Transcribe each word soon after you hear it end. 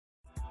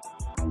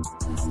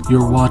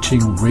You're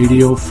watching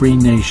Radio Free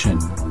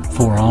Nation.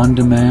 For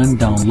on-demand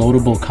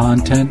downloadable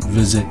content,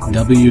 visit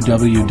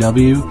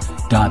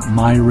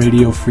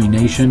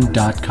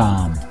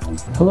www.myradiofreenation.com.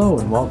 Hello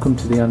and welcome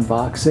to the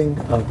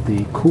unboxing of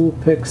the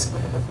Coolpix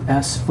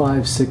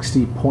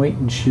S560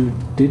 point-and-shoot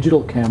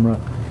digital camera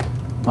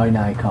by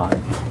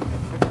Nikon.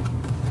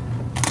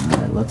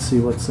 Alright, let's see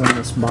what's in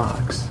this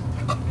box.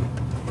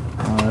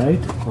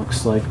 Alright,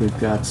 looks like we've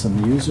got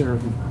some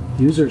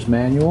user's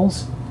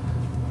manuals,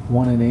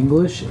 one in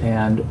English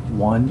and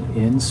one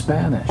in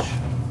Spanish.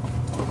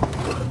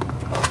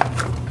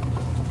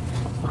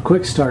 A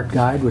quick start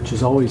guide, which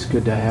is always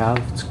good to have.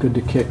 It's good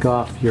to kick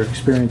off your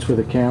experience with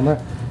a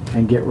camera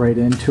and get right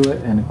into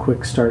it, and a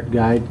quick start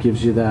guide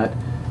gives you that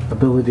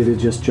ability to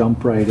just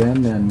jump right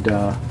in, and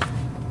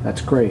that's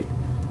great.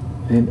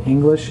 In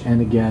English and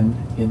again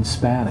in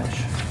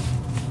Spanish.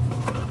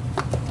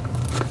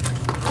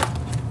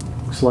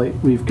 Looks like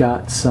we've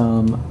got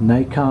some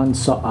Nikon,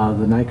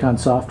 the Nikon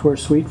software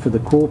suite for the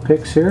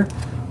Coolpix here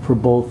for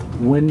both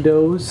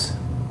Windows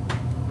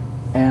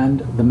and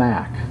the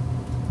Mac.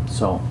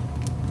 So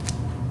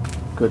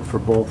good for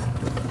both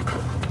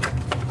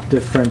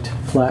different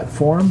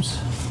platforms.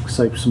 Looks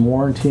like some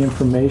warranty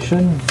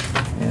information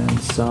and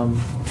some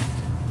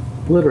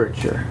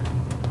literature.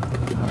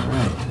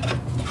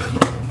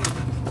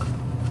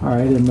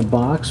 Alright, in the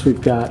box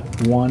we've got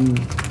one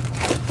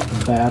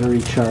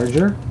battery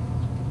charger.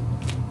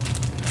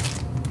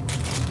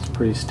 It's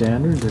pretty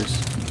standard. There's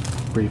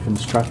brief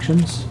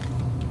instructions.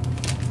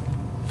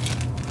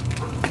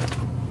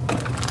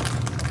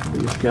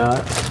 We've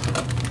got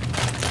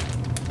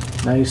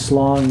nice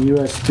long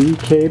USB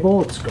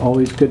cable. It's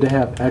always good to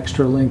have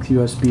extra length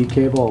USB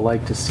cable. I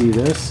like to see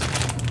this.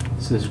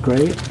 This is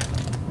great.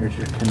 There's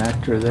your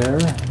connector there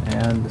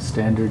and the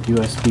standard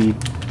USB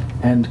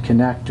end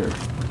connector.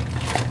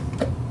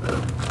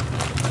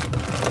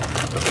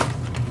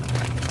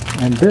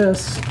 And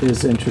this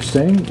is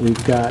interesting.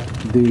 We've got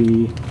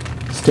the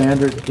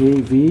standard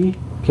AV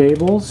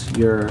cables,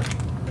 your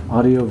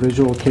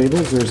audio-visual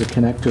cables. There's a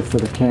connector for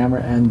the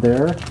camera end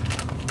there,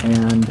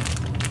 and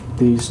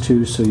these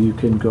two so you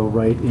can go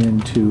right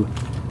into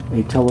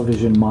a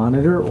television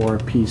monitor or a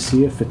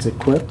PC if it's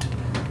equipped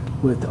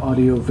with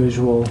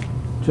audio-visual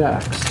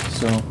jacks.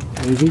 So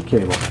AV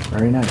cable,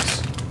 very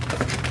nice.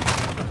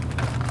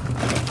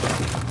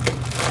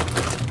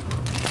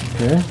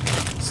 Okay.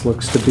 This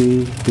looks to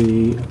be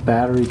the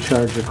battery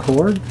charger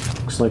cord.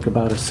 Looks like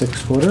about a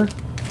 6-footer. So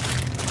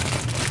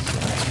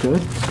that's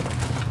good.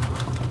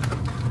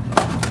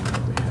 And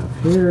what we have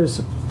here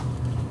is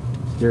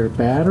your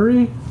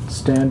battery,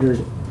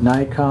 standard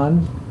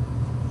Nikon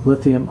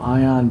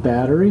lithium-ion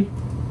battery.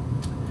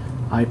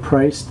 I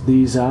priced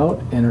these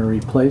out, and a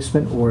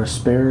replacement or a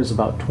spare is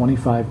about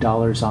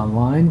 $25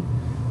 online.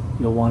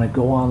 You'll want to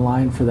go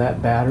online for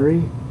that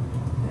battery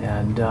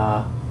and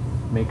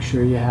make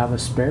sure you have a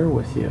spare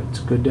with you. It's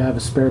good to have a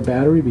spare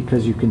battery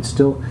because you can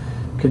still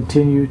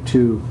continue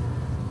to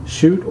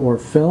shoot or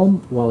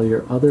film while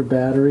your other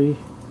battery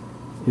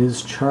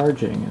is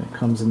charging. And it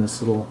comes in this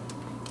little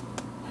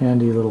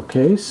handy little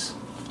case.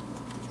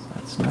 So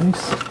that's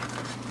nice.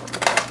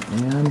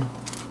 And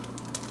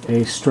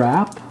a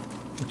strap,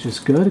 which is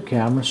good, a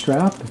camera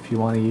strap if you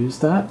want to use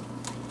that.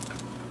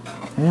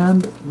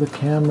 And the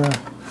camera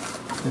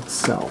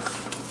itself.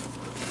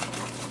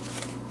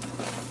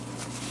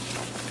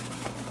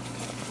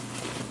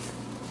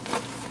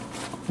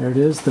 There it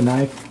is, the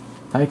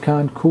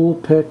Nikon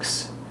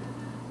Coolpix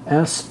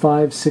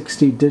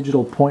S560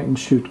 Digital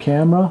Point-and-Shoot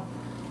Camera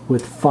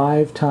with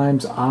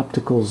 5x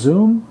optical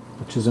zoom,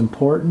 which is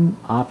important.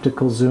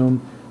 Optical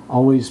zoom,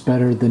 always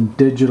better than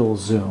digital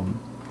zoom.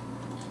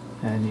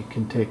 And you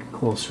can take a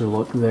closer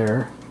look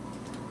there.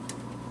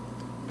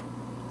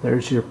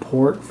 There's your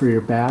port for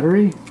your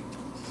battery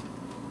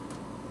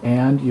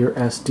and your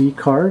SD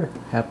card.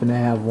 Happen to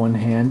have one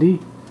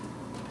handy,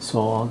 so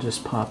I'll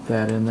just pop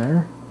that in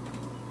there.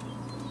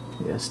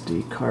 The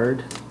SD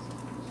card,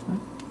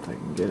 if I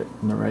can get it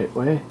in the right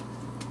way,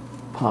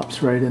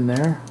 pops right in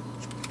there,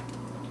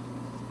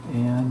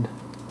 and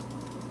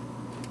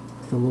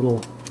the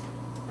little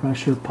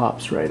pressure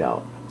pops right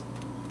out.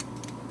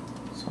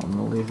 So I'm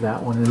going to leave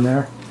that one in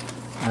there.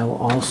 I will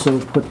also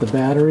put the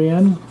battery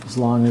in as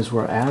long as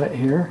we're at it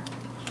here.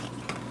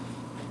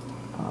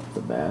 Pop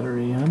the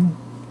battery in.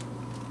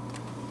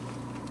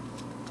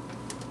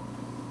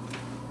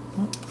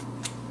 Oh,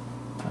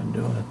 I'm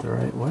doing it the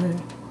right way.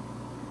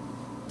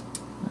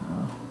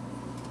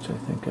 Which I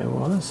think I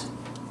was.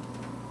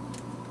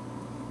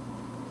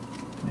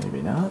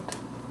 Maybe not.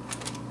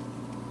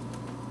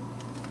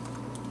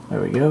 There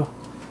we go.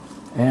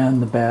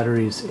 And the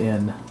battery's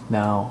in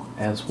now,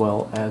 as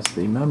well as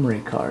the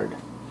memory card.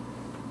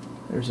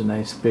 There's a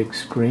nice big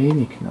screen.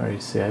 You can already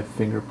see I've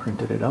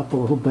fingerprinted it up a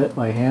little bit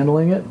by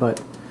handling it,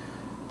 but I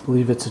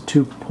believe it's a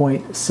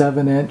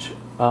 2.7-inch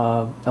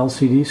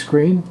LCD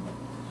screen.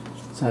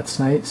 So that's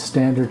nice.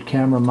 Standard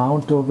camera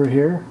mount over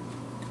here.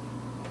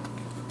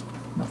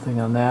 Nothing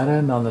on that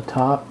end. On the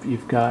top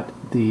you've got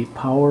the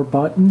power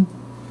button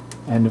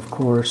and of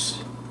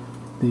course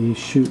the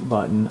shoot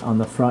button. On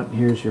the front,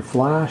 here's your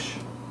flash,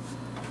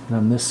 and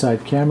on this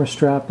side, camera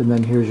strap, and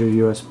then here's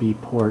your USB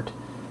port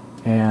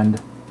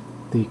and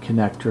the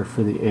connector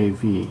for the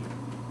AV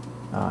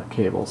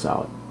cables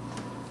out.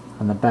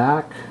 On the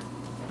back,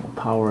 we'll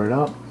power it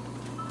up.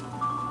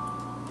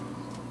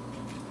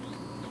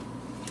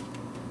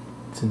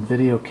 It's in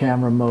video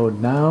camera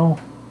mode now.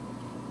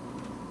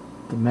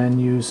 The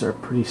menus are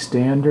pretty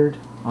standard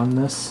on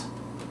this.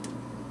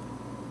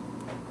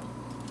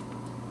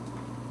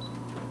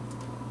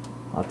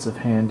 Lots of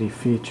handy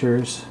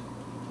features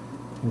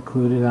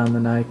included on the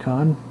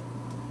Nikon.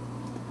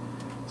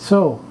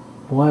 So,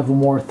 we'll have a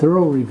more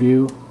thorough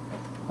review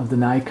of the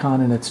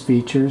Nikon and its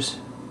features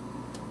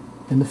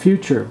in the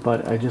future,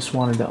 but I just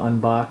wanted to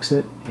unbox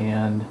it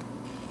and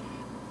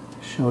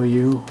show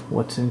you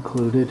what's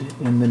included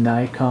in the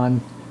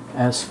Nikon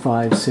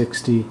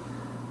S560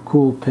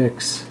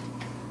 Coolpix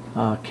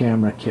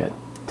camera kit.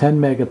 10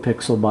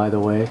 megapixel, by the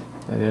way,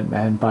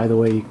 and by the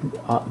way, you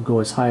can go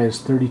as high as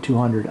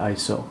 3200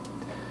 ISO.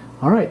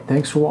 Alright,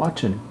 thanks for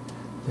watching.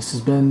 This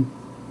has been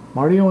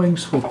Marty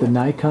Owings with the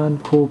Nikon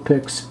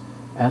Coolpix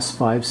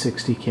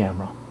S560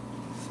 camera.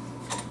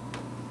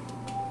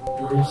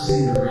 You're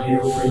listening to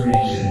Radio Free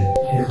Nation,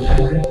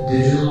 Independent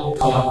Digital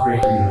Talk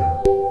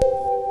Radio.